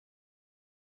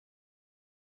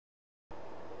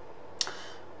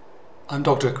I'm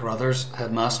Dr. Carruthers,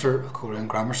 Headmaster of Coleraine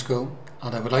Grammar School,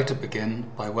 and I would like to begin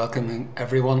by welcoming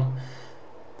everyone,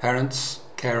 parents,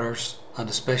 carers, and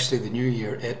especially the new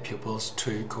Year 8 pupils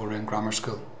to Coleraine Grammar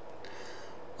School.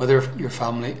 Whether your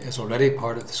family is already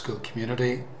part of the school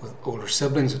community with older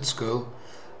siblings at school,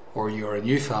 or you are a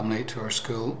new family to our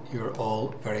school, you are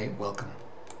all very welcome.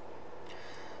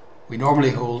 We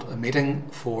normally hold a meeting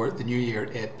for the new Year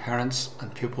 8 parents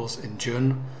and pupils in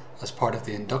June as part of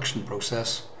the induction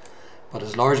process. But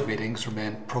as large meetings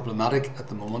remain problematic at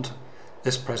the moment,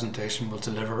 this presentation will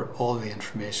deliver all the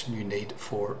information you need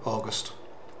for August.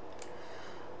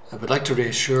 I would like to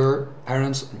reassure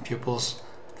parents and pupils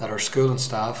that our school and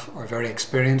staff are very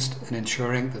experienced in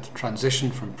ensuring that the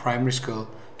transition from primary school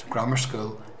to grammar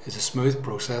school is a smooth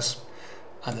process,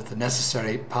 and that the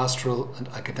necessary pastoral and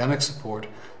academic support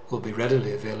will be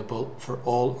readily available for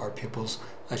all our pupils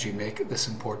as you make this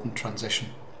important transition.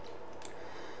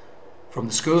 From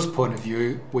the school's point of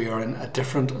view, we are in a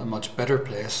different and much better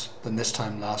place than this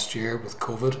time last year with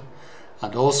COVID,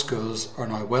 and all schools are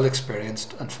now well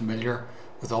experienced and familiar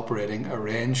with operating a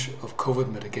range of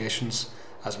COVID mitigations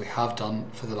as we have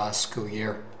done for the last school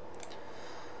year.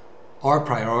 Our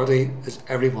priority is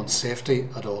everyone's safety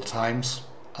at all times,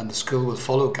 and the school will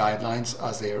follow guidelines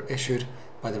as they are issued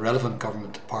by the relevant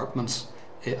government departments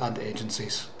and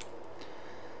agencies.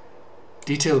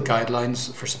 Detailed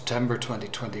guidelines for September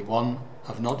 2021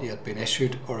 have not yet been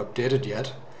issued or updated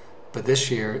yet, but this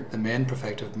year the main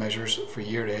protective measures for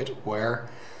Year 8 were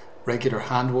regular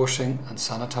hand washing and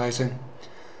sanitising,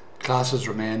 classes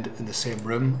remained in the same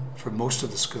room for most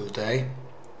of the school day,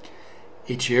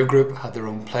 each year group had their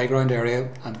own playground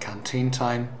area and canteen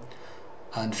time,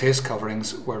 and face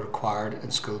coverings were required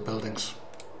in school buildings.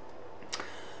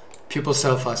 Pupil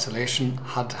self-isolation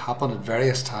had to happen at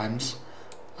various times,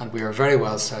 and we are very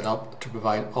well set up to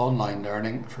provide online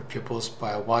learning for pupils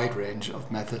by a wide range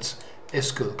of methods if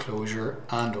school closure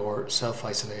and/or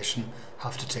self-isolation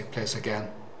have to take place again.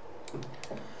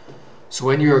 So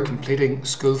when you are completing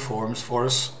school forms for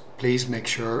us, please make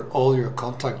sure all your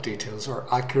contact details are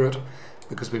accurate,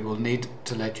 because we will need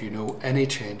to let you know any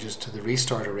changes to the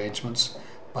restart arrangements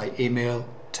by email,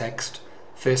 text,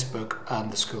 Facebook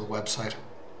and the school website.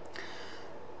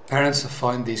 Parents have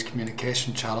found these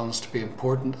communication channels to be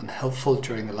important and helpful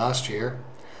during the last year,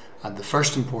 and the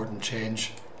first important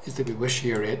change is that we wish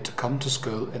Year 8 to come to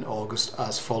school in August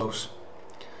as follows.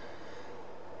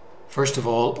 First of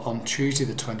all, on Tuesday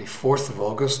the 24th of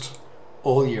August,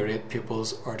 all Year 8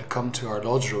 pupils are to come to our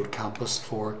Lodge Road campus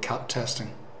for CAT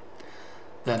testing.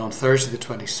 Then on Thursday the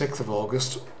 26th of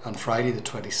August and Friday the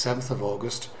 27th of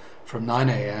August from 9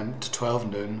 AM to 12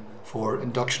 noon for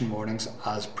induction mornings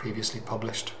as previously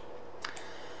published.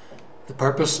 The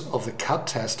purpose of the CAT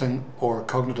testing or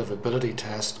cognitive ability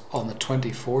test on the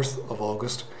 24th of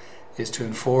August is to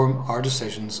inform our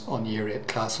decisions on Year 8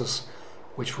 classes,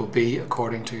 which will be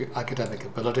according to academic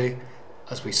ability,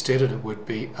 as we stated it would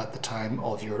be at the time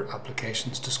of your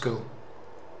applications to school.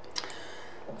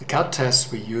 The CAT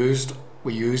tests we used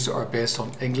are based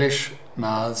on English,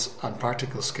 maths and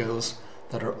practical skills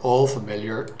that are all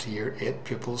familiar to Year 8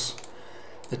 pupils.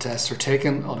 The tests are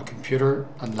taken on a computer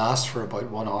and last for about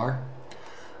 1 hour,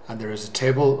 and there is a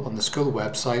table on the school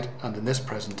website and in this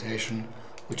presentation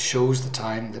which shows the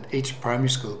time that each primary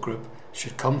school group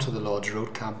should come to the Lodge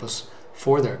Road campus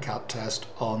for their CAT test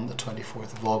on the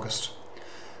 24th of August.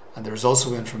 And there is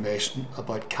also information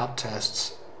about CAT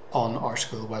tests on our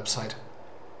school website.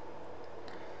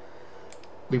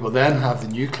 We will then have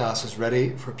the new classes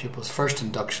ready for pupils' first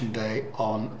induction day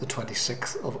on the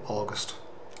 26th of August.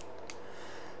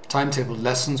 Timetabled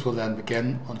lessons will then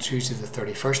begin on Tuesday the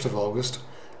 31st of August,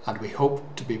 and we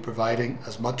hope to be providing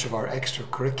as much of our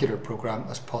extracurricular programme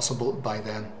as possible by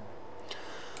then.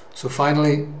 So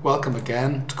finally, welcome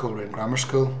again to Coleraine Grammar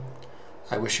School.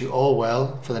 I wish you all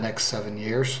well for the next 7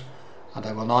 years, and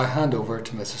I will now hand over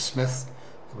to Mrs. Smith,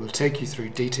 who will take you through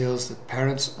details that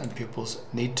parents and pupils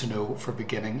need to know for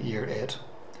beginning Year 8.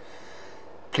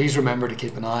 Please remember to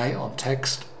keep an eye on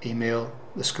text, email,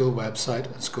 the school website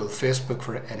and school Facebook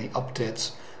for any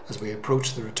updates as we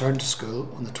approach the return to school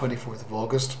on the 24th of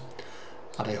August.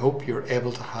 And I hope you're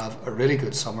able to have a really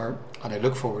good summer, and I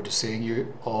look forward to seeing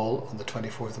you all on the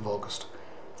 24th of August.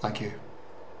 Thank you.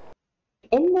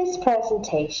 In this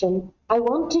presentation, I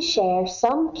want to share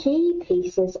some key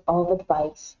pieces of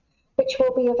advice which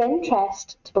will be of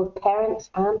interest to both parents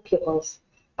and pupils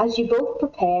as you both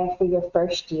prepare for your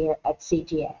first year at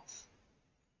CGS.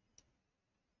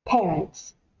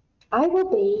 Parents, I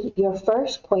will be your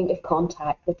first point of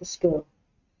contact with the school.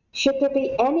 Should there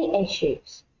be any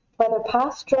issues, whether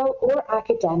pastoral or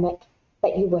academic,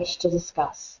 that you wish to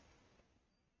discuss.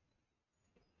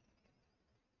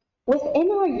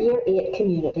 Within our Year 8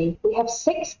 community, we have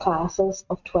 6 classes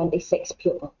of 26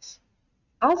 pupils.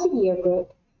 As a year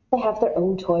group, they have their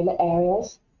own toilet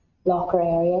areas, locker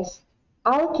areas,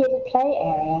 allocated play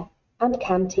area, and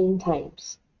canteen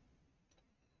times.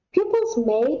 Pupils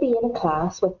may be in a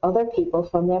class with other people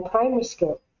from their primary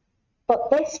school, but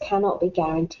this cannot be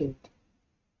guaranteed.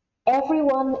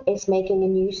 Everyone is making a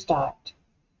new start,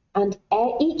 and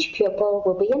each pupil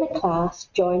will be in a class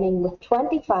joining with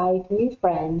 25 new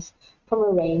friends from a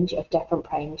range of different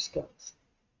primary schools.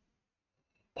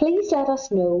 Please let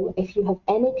us know if you have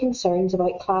any concerns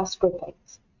about class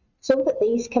groupings, so that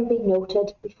these can be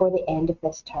noted before the end of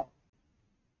this term.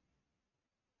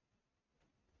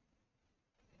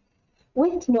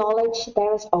 With knowledge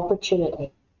there is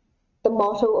opportunity, the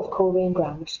motto of Coleraine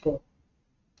Grammar School.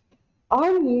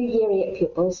 Our new Year 8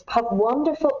 pupils have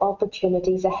wonderful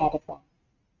opportunities ahead of them.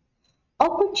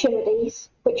 Opportunities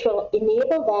which will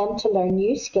enable them to learn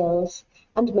new skills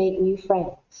and make new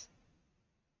friends.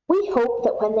 We hope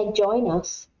that when they join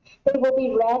us, they will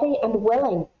be ready and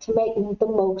willing to make the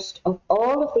most of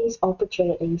all of these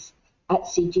opportunities at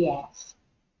CGS.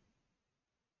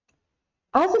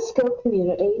 As a school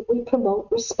community, we promote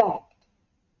respect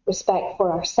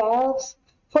for ourselves,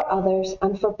 for others,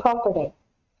 and for property.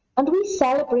 And we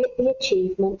celebrate the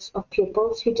achievements of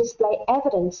pupils who display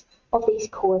evidence of these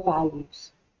core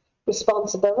values: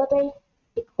 responsibility,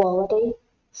 equality,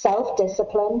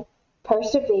 self-discipline,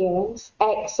 perseverance,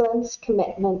 excellence,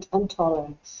 commitment, and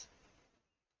tolerance.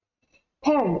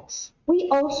 Parents, we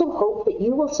also hope that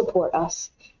you will support us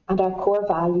and our core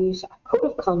values, our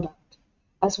code of conduct,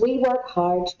 as we work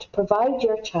hard to provide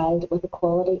your child with a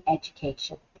quality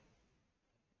education.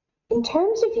 In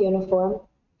terms of uniform,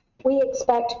 we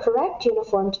expect correct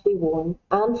uniform to be worn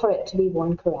and for it to be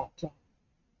worn correctly.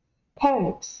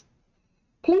 Parents,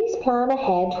 please plan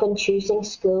ahead when choosing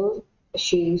school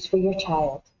shoes for your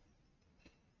child.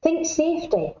 Think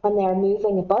safety when they are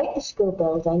moving about the school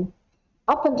building,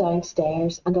 up and down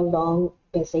stairs and along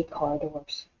busy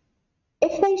corridors.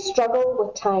 If they struggle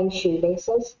with tying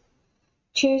shoelaces,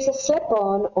 choose a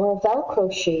slip-on or a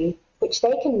Velcro shoe which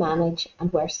they can manage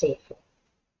and wear safely.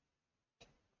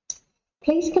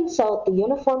 Please consult the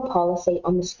uniform policy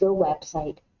on the school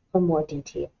website for more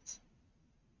details.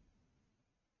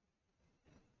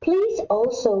 Please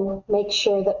also make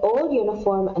sure that all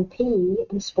uniform and PE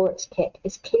and sports kit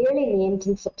is clearly named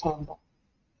in September.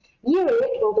 Year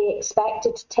 8 will be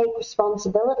expected to take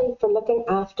responsibility for looking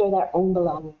after their own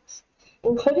belongings,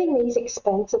 including these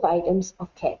expensive items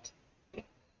of kit.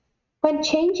 When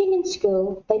changing in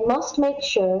school, they must make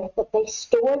sure that they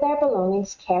store their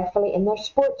belongings carefully in their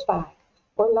sports bag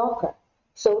or locker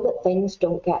so that things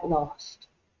don't get lost.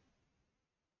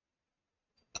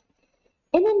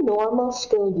 In a normal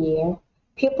school year,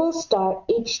 pupils start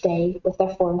each day with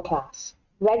their form class,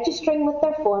 registering with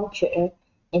their form tutor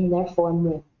in their form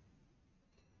room.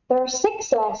 There are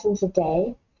 6 lessons a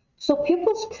day, so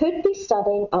pupils could be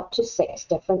studying up to 6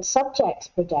 different subjects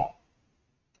per day.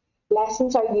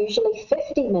 Lessons are usually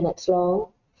 50 minutes long,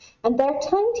 and their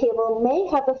timetable may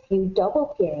have a few double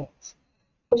periods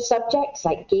for subjects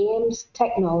like games,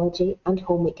 technology, and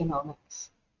home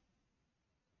economics.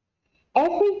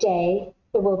 Every day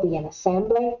there will be an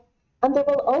assembly, and there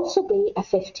will also be a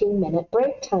 15-minute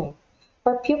break time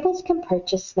where pupils can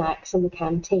purchase snacks in the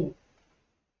canteen.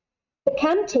 The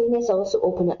canteen is also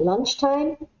open at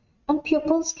lunchtime, and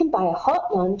pupils can buy a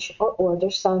hot lunch or order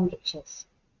sandwiches.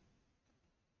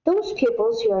 Those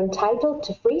pupils who are entitled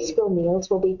to free school meals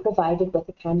will be provided with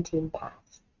a canteen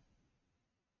pass.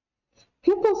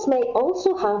 Pupils may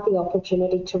also have the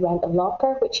opportunity to rent a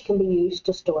locker which can be used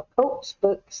to store coats,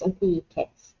 books and PE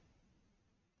kits.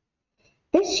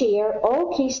 This year,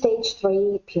 all Key Stage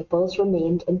 3 pupils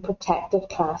remained in protected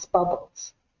class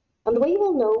bubbles, and we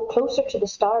will know closer to the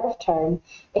start of term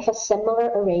if a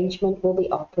similar arrangement will be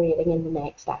operating in the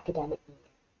next academic year.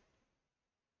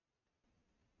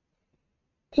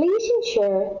 Please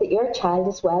ensure that your child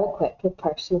is well equipped with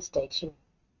personal stationery.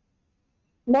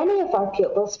 Many of our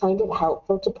pupils find it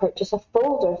helpful to purchase a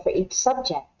folder for each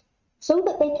subject so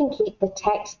that they can keep the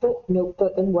textbook,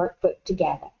 notebook and workbook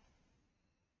together.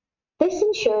 This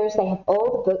ensures they have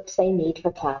all the books they need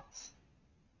for class.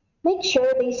 Make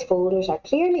sure these folders are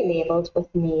clearly labelled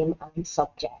with name and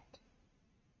subject.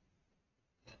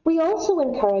 We also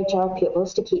encourage our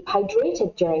pupils to keep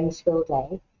hydrated during the school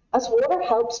day, as water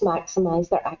helps maximise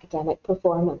their academic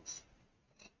performance.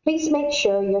 Please make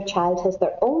sure your child has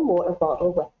their own water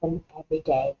bottle with them every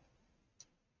day.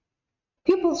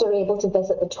 Pupils are able to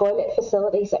visit the toilet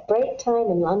facilities at break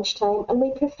time and lunchtime, and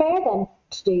we prefer them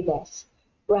to do this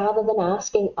rather than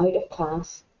asking out of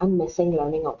class and missing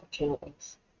learning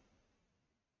opportunities.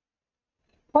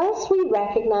 Whilst we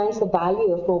recognise the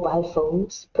value of mobile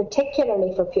phones,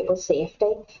 particularly for pupil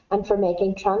safety and for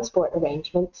making transport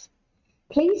arrangements,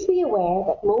 please be aware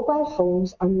that mobile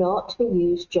phones are not to be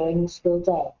used during the school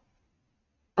day,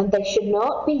 and they should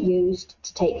not be used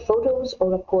to take photos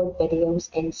or record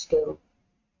videos in school.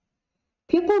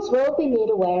 Pupils will be made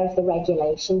aware of the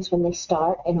regulations when they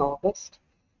start in August,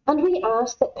 and we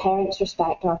ask that parents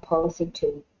respect our policy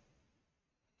too.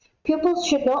 Pupils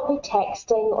should not be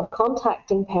texting or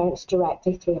contacting parents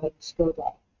directly throughout the school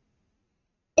day.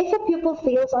 If a pupil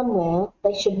feels unwell,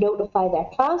 they should notify their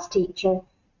class teacher,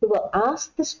 who will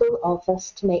ask the school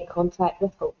office to make contact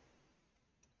with home.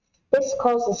 This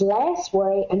causes less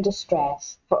worry and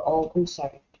distress for all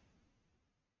concerned.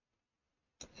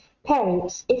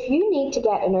 Parents, if you need to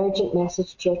get an urgent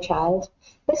message to your child,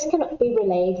 this can be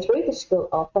relayed through the school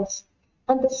office,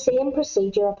 and the same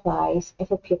procedure applies if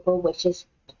a pupil wishes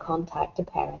to contact a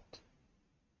parent.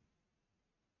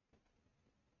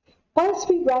 Whilst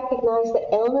we recognise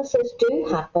that illnesses do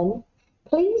happen,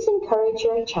 please encourage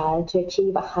your child to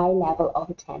achieve a high level of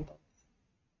attendance.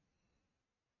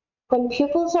 When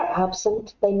pupils are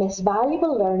absent, they miss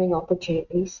valuable learning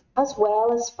opportunities as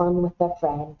well as fun with their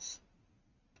friends.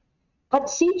 At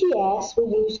CGS,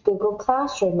 we use Google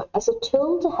Classroom as a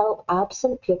tool to help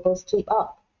absent pupils keep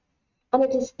up, and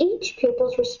it is each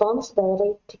pupil's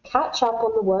responsibility to catch up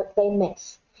on the work they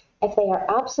miss if they are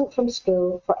absent from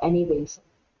school for any reason.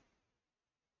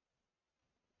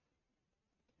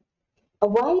 A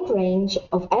wide range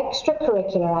of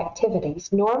extracurricular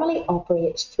activities normally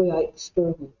operates throughout the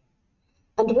school year,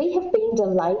 and we have been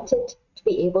delighted to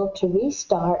be able to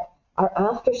restart our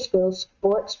after-school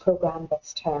sports programme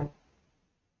this term.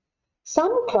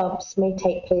 Some clubs may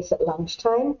take place at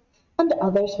lunchtime and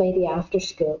others may be after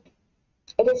school.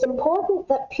 It is important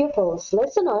that pupils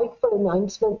listen out for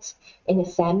announcements in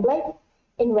assembly,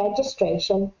 in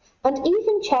registration, and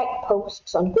even check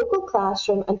posts on Google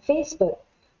Classroom and Facebook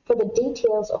for the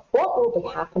details of what will be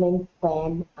happening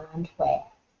when and where.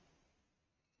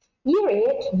 Year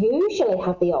 8 usually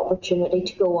have the opportunity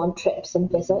to go on trips and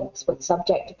visits with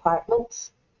subject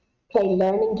departments, play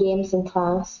learning games in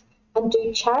class, and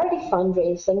do charity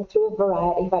fundraising through a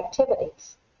variety of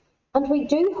activities. And we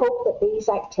do hope that these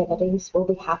activities will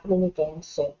be happening again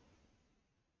soon.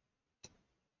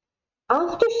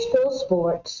 After-school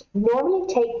sports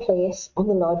normally take place on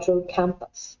the Lodge Road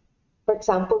campus, for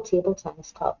example, table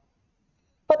tennis club.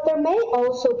 But there may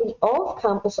also be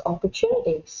off-campus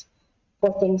opportunities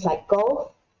for things like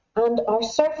golf and our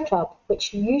surf club,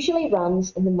 which usually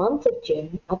runs in the month of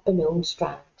June at Benone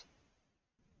Strand.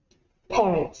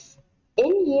 Parents,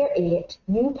 in Year 8,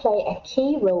 you play a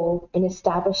key role in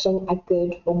establishing a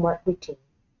good homework routine.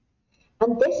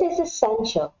 And this is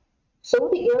essential so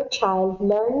that your child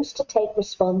learns to take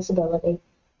responsibility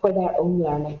for their own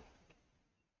learning.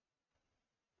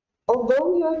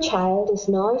 Although your child is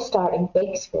now starting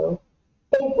big school,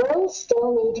 they will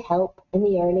still need help in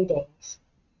the early days,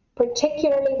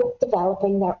 particularly with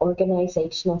developing their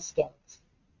organisational skills.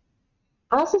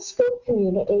 As a school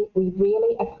community, we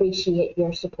really appreciate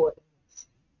your support in this.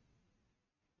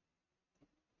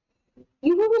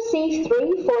 You will receive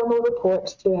 3 formal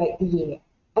reports throughout the year,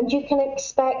 and you can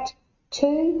expect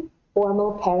 2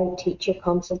 formal parent-teacher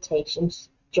consultations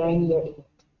during Year 8,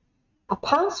 a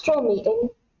pastoral meeting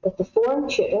with the form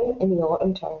tutor in the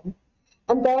autumn term,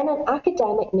 and then an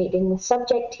academic meeting with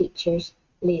subject teachers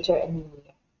later in the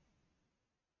year.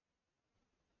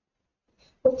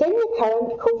 Within the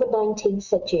current COVID-19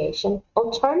 situation,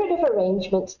 alternative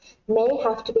arrangements may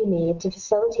have to be made to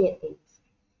facilitate these,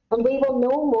 and we will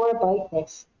know more about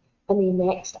this when the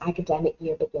next academic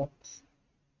year begins.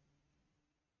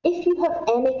 If you have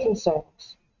any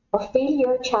concerns or feel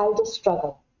your child is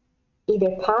struggling,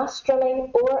 either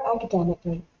pastorally or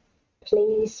academically,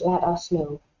 please let us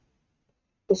know.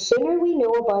 The sooner we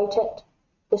know about it,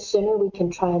 the sooner we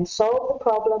can try and solve the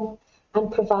problem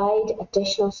and provide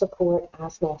additional support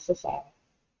as necessary.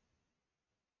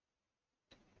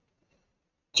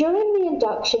 During the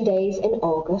induction days in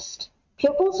August,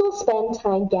 pupils will spend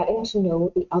time getting to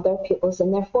know the other pupils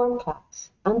in their form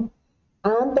class and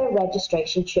their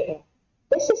registration tutor.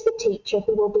 This is the teacher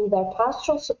who will be their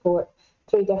pastoral support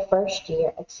through their first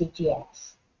year at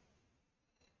CGS.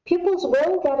 Pupils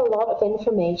will get a lot of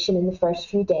information in the first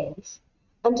few days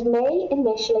and may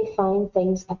initially find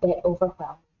things a bit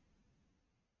overwhelming.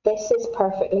 This is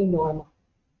perfectly normal,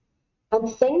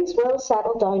 and things will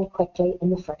settle down quickly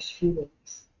in the first few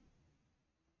weeks.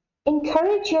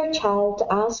 Encourage your child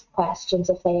to ask questions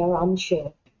if they are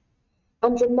unsure,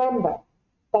 and remember,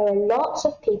 there are lots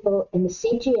of people in the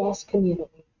CGS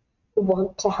community who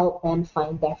want to help them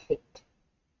find their feet.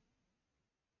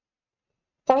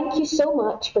 Thank you so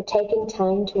much for taking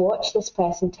time to watch this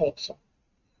presentation.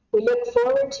 We look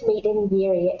forward to meeting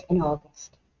Year 8 in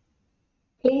August.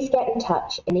 Please get in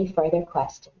touch with any further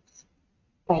questions.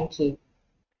 Thank you.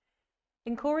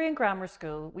 In Coleraine Grammar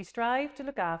School, we strive to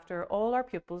look after all our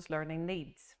pupils' learning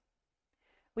needs.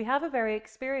 We have a very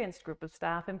experienced group of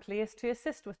staff in place to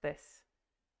assist with this,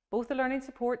 both the learning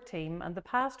support team and the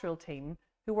pastoral team,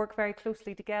 who work very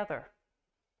closely together.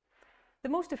 The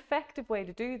most effective way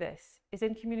to do this is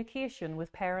in communication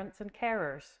with parents and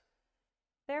carers.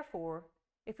 Therefore,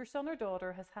 if your son or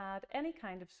daughter has had any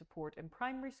kind of support in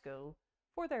primary school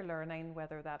for their learning,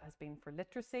 whether that has been for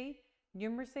literacy,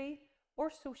 numeracy, or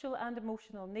social and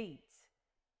emotional needs,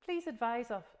 please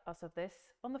advise us of this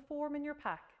on the form in your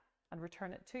pack and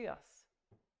return it to us.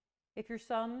 If your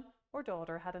son or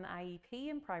daughter had an IEP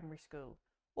in primary school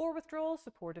or withdrawal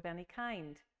support of any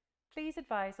kind, please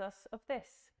advise us of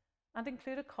this and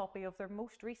include a copy of their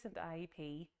most recent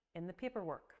IEP in the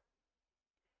paperwork.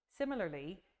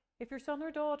 Similarly, if your son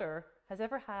or daughter has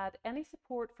ever had any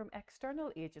support from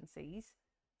external agencies,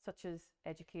 such as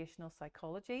educational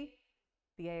psychology,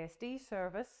 the ASD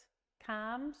service,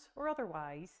 CAMS, or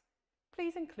otherwise,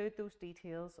 please include those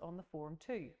details on the form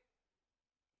too.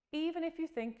 Even if you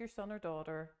think your son or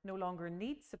daughter no longer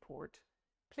needs support,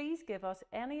 please give us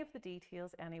any of the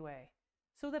details anyway,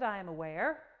 so that I am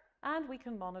aware and we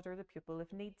can monitor the pupil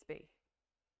if needs be.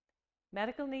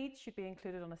 Medical needs should be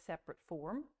included on a separate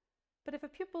form, but if a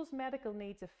pupil's medical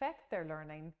needs affect their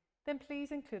learning, then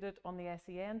please include it on the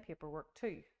SEN paperwork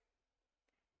too.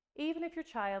 Even if your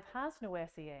child has no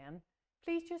SEN,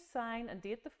 please just sign and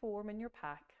date the form in your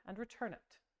pack and return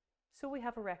it, so we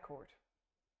have a record.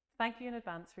 Thank you in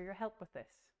advance for your help with this.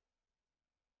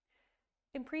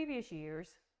 In previous years,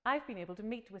 I've been able to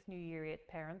meet with new Year 8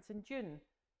 parents in June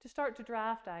to start to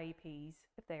draft IEPs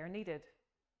if they are needed.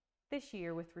 This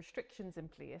year, with restrictions in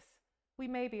place, we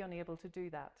may be unable to do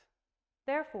that.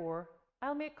 Therefore,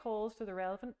 I'll make calls to the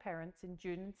relevant parents in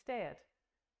June instead.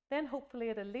 Then hopefully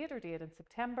at a later date in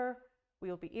September,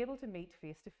 we'll be able to meet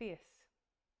face to face.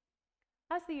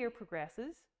 As the year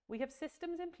progresses, we have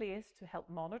systems in place to help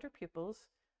monitor pupils,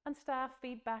 and staff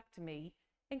feed back to me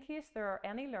in case there are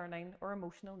any learning or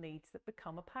emotional needs that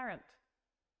become apparent.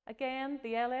 Again,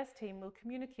 the LS team will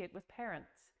communicate with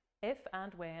parents if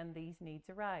and when these needs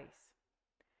arise.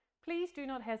 Please do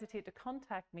not hesitate to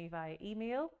contact me via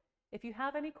email if you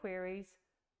have any queries,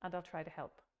 and I'll try to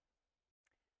help.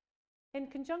 In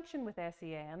conjunction with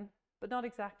SEN, but not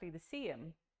exactly the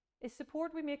same, is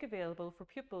support we make available for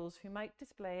pupils who might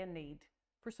display a need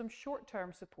for some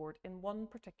short-term support in one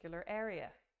particular area.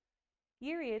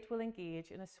 Year 8 will engage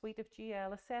in a suite of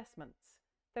GL assessments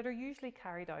that are usually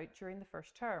carried out during the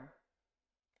first term.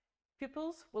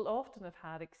 Pupils will often have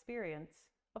had experience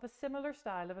of a similar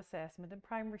style of assessment in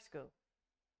primary school.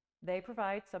 They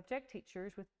provide subject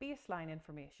teachers with baseline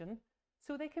information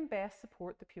so they can best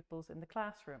support the pupils in the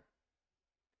classroom.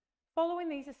 Following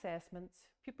these assessments,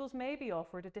 pupils may be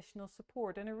offered additional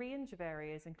support in a range of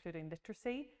areas including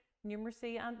literacy,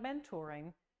 numeracy and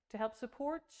mentoring to help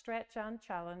support, stretch and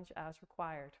challenge as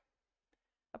required.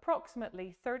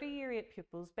 Approximately 30 Year 8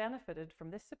 pupils benefited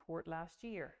from this support last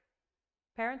year.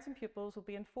 Parents and pupils will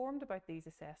be informed about these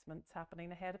assessments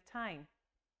happening ahead of time.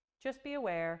 Just be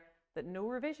aware that no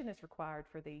revision is required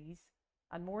for these,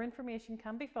 and more information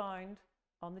can be found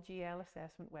on the GL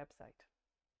assessment website.